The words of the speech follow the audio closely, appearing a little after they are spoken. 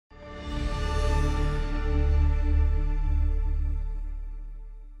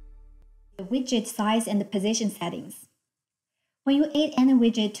the widget size and the position settings. When you add any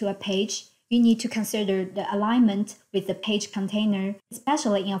widget to a page, you need to consider the alignment with the page container,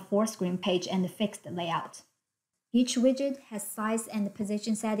 especially in a full-screen page and fixed layout. Each widget has size and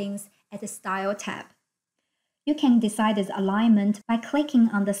position settings at the Style tab. You can decide its alignment by clicking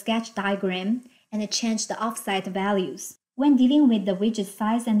on the sketch diagram and change the offset values. When dealing with the widget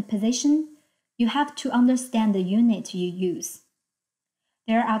size and position, you have to understand the unit you use.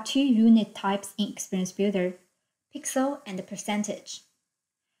 There are two unit types in Experience Builder, pixel and percentage.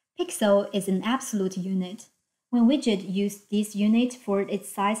 Pixel is an absolute unit. When widget use this unit for its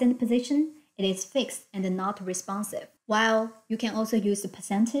size and position, it is fixed and not responsive. While you can also use the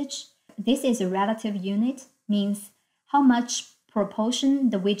percentage, this is a relative unit, means how much proportion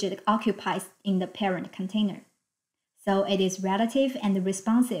the widget occupies in the parent container. So it is relative and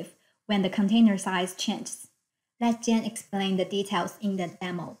responsive when the container size changes. Let Jen explain the details in the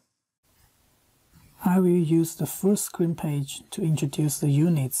demo. I will use the full screen page to introduce the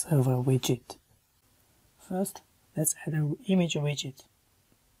units of a widget. First, let's add an image widget.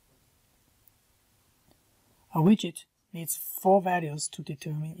 A widget needs 4 values to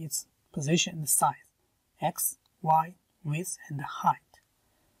determine its position and size: x, y, width, and height.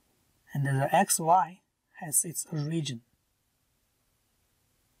 And the x, y has its origin.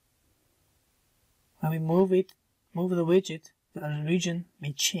 When we move the widget, the origin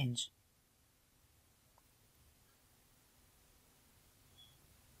may change.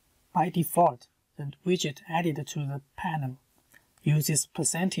 By default, the widget added to the panel uses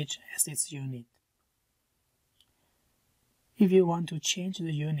percentage as its unit. If you want to change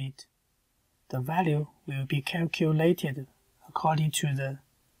the unit, the value will be calculated according to the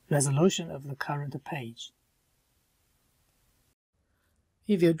resolution of the current page.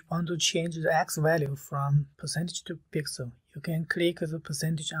 If you want to change the x value from percentage to pixel, you can click the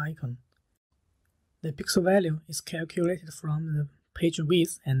percentage icon. The pixel value is calculated from the page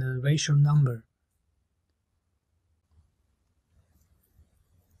width and the ratio number.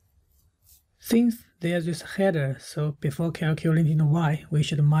 Since there is a header, so before calculating the y, we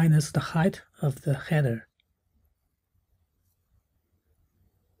should minus the height of the header.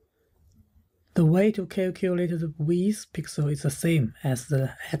 The way to calculate the width pixel is the same as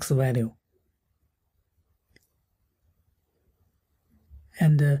the x value.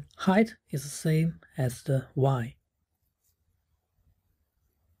 And the height is the same as the y.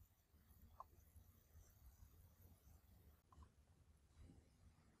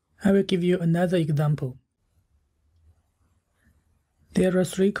 I will give you another example. There are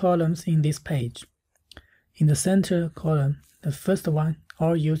 3 columns in this page. In the center column, the first one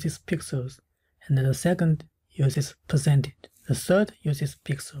all uses pixels, and the second uses percentage. The third uses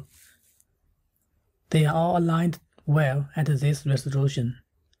pixel. They are all aligned well at this resolution.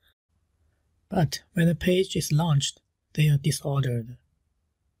 But when the page is launched, they are disordered.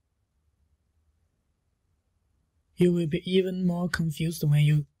 You will be even more confused when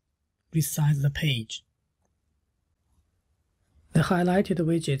you resize the page. The highlighted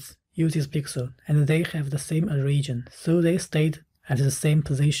widgets uses pixel, and they have the same origin, so they stayed at the same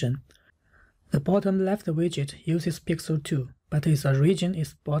position. The bottom left widget uses pixel too, but its origin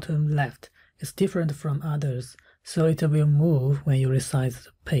is bottom left. It's different from others, so it will move when you resize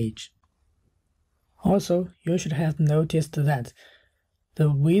the page. Also, you should have noticed that the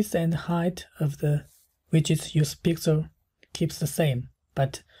width and height of the widgets use pixel keeps the same,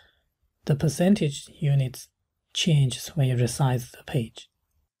 but the percentage units changes when you resize the page.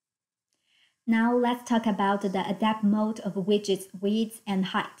 Now let's talk about the adapt mode of widgets' width and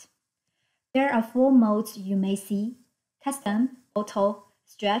height. There are 4 modes you may see: custom, auto,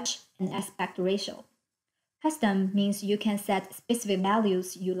 stretch, and aspect ratio. Custom means you can set specific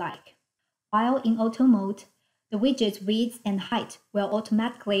values you like. While in auto mode, the widget's width and height will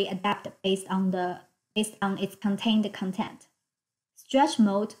automatically adapt based on its contained content. Stretch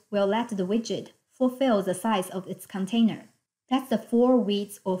mode will let the widget fulfill the size of its container. That's the 4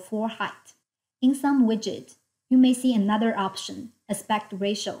 width or 4 height. In some widgets, you may see another option, aspect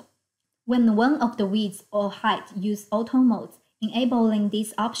ratio. When one of the width or height use auto mode, enabling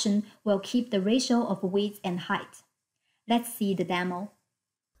this option will keep the ratio of width and height. Let's see the demo.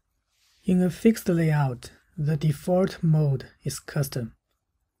 In a fixed layout, the default mode is custom.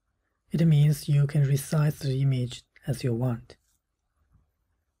 It means you can resize the image as you want.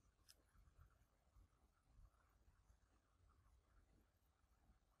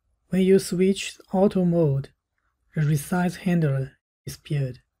 When you switch auto mode, the resize handler is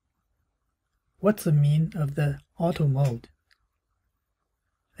appeared. What's the mean of the auto mode?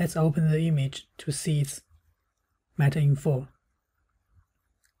 Let's open the image to see its meta info.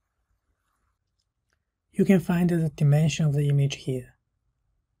 You can find the dimension of the image here.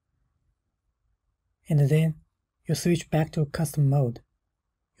 And then you switch back to custom mode.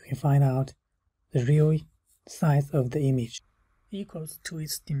 You can find out the real size of the image equals to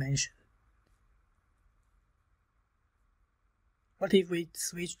its dimension. What if we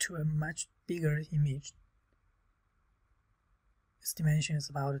switch to a much bigger image? Its dimension is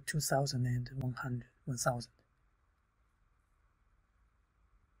about 2000 and 1000.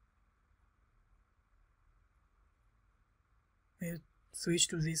 When you switch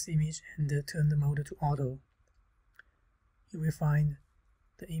to this image and turn the mode to auto, you will find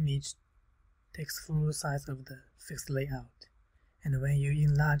the image takes full size of the fixed layout. And when you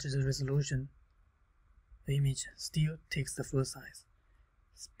enlarge the resolution, the image still takes the full size.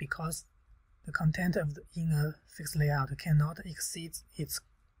 It's because the content in a fixed layout cannot exceed its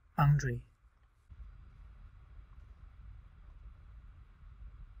boundary.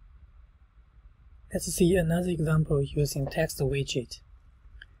 Let's see another example using text widget.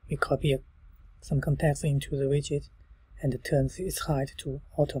 We copy some context into the widget and turn its height to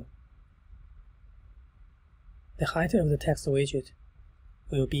auto. The height of the text widget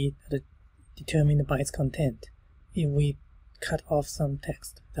will be determined by its content. If we cut off some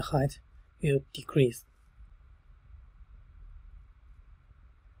text, the height will decrease.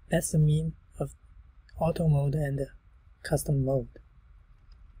 That's the mean of auto mode and custom mode.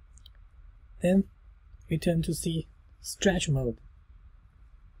 Then we turn to see stretch mode.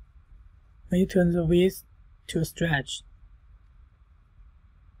 When you turn the width to stretch,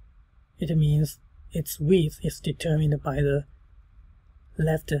 it means its width is determined by the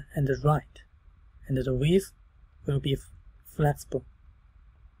left and the right, and the width will be flexible.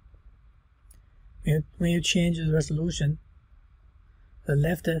 When you change the resolution, the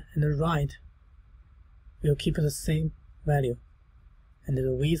left and the right will keep the same value, and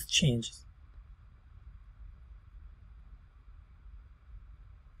the width changes.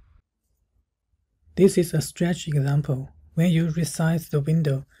 This is a stretch example. When you resize the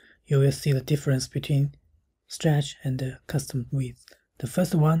window, you will see the difference between stretch and custom width. The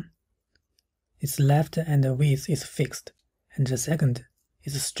first one, its left and the width is fixed, and the second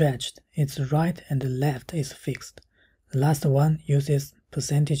is stretched. Its right and the left is fixed. The last one uses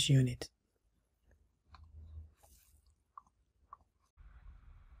percentage unit.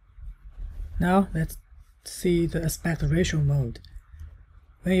 Now let's see the aspect ratio mode.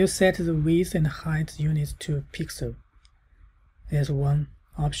 When you set the width and height units to pixel, there's one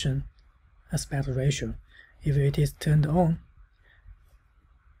option, aspect ratio. If it is turned on,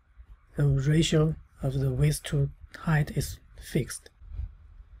 the ratio of the width to height is fixed.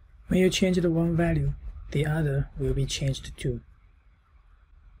 When you change the one value, the other will be changed too.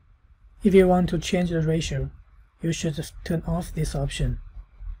 If you want to change the ratio, you should turn off this option.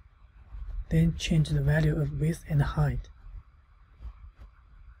 Then change the value of width and height.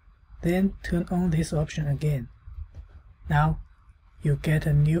 Then turn on this option again. Now you get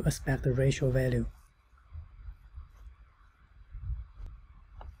a new aspect ratio value.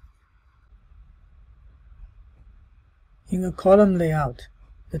 In a column layout,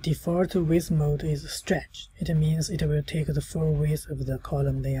 the default width mode is stretch. It means it will take the full width of the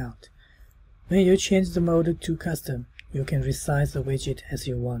column layout. When you change the mode to custom, you can resize the widget as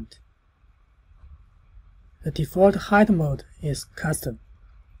you want. The default height mode is custom.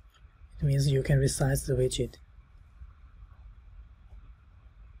 It means you can resize the widget.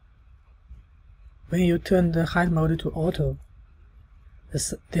 When you turn the height mode to auto,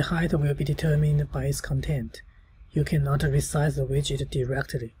 the height will be determined by its content. You cannot resize the widget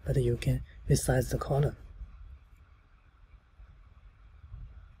directly, but you can resize the column.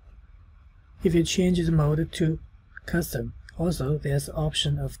 If you change the mode to custom, also there's the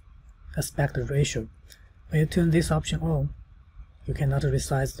option of aspect ratio. When you turn this option on, you cannot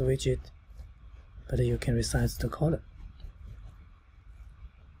resize the widget, but you can resize the column.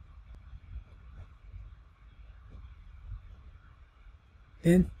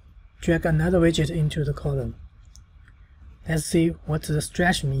 Then drag another widget into the column. Let's see what the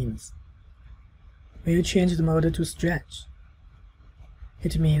stretch means. When you change the mode to stretch,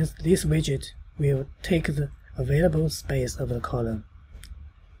 it means this widget will take the available space of the column.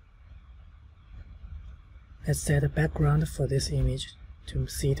 Let's set a background for this image to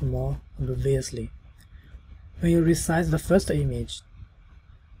see it more obviously. When you resize the first image,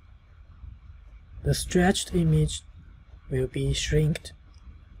 the stretched image will be shrinked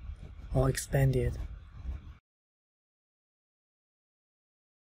or expanded.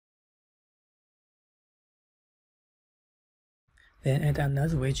 Then add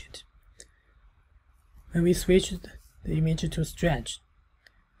another widget. When we switch the image to stretch,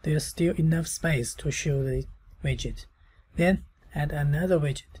 there's still enough space to show the widget. Then add another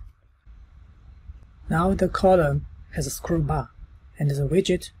widget. Now the column has a scroll bar, and the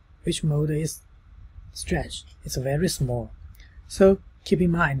widget, which mode is stretch, is very small. So keep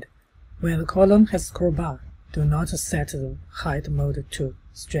in mind, when the column has scroll bar, do not set the height mode to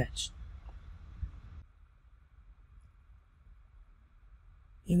stretch.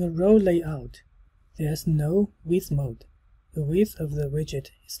 In the row layout, there is no width mode. The width of the widget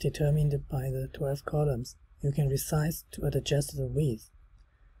is determined by the 12 columns. You can resize to adjust the width.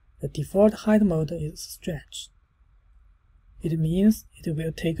 The default height mode is stretch. It means it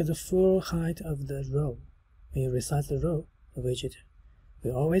will take the full height of the row. When you resize the row, the widget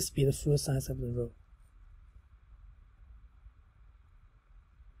will always be the full size of the row.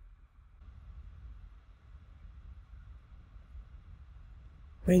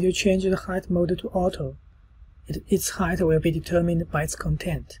 When you change the height mode to auto, its height will be determined by its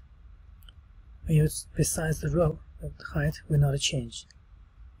content. When you resize the row, the height will not change.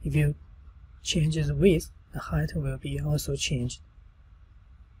 If you change the width, the height will be also changed.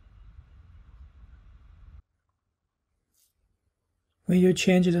 When you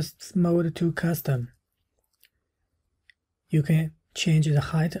change the mode to custom, you can change the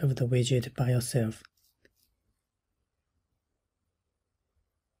height of the widget by yourself.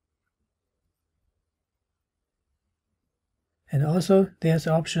 And also, there's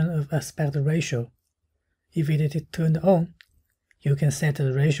the option of aspect ratio. If it is turned on, you can set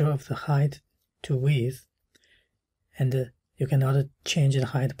the ratio of the height to width, and you cannot change the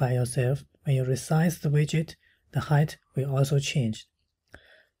height by yourself. When you resize the widget, the height will also change.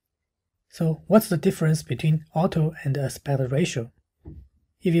 So what's the difference between auto and aspect ratio?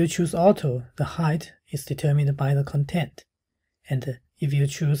 If you choose auto, the height is determined by the content, and if you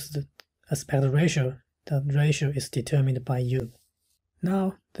choose the aspect ratio, the ratio is determined by you.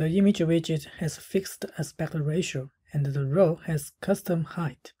 Now, the image widget has fixed aspect ratio, and the row has custom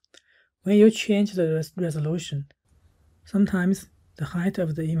height. When you change the resolution, sometimes the height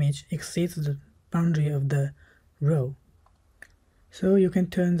of the image exceeds the boundary of the row. So you can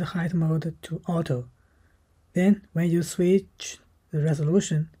turn the height mode to auto. Then, when you switch the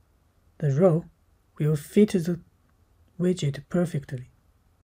resolution, the row will fit the widget perfectly.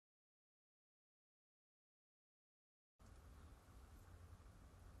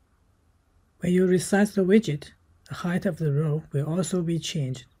 When you resize the widget, the height of the row will also be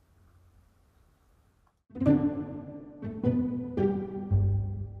changed.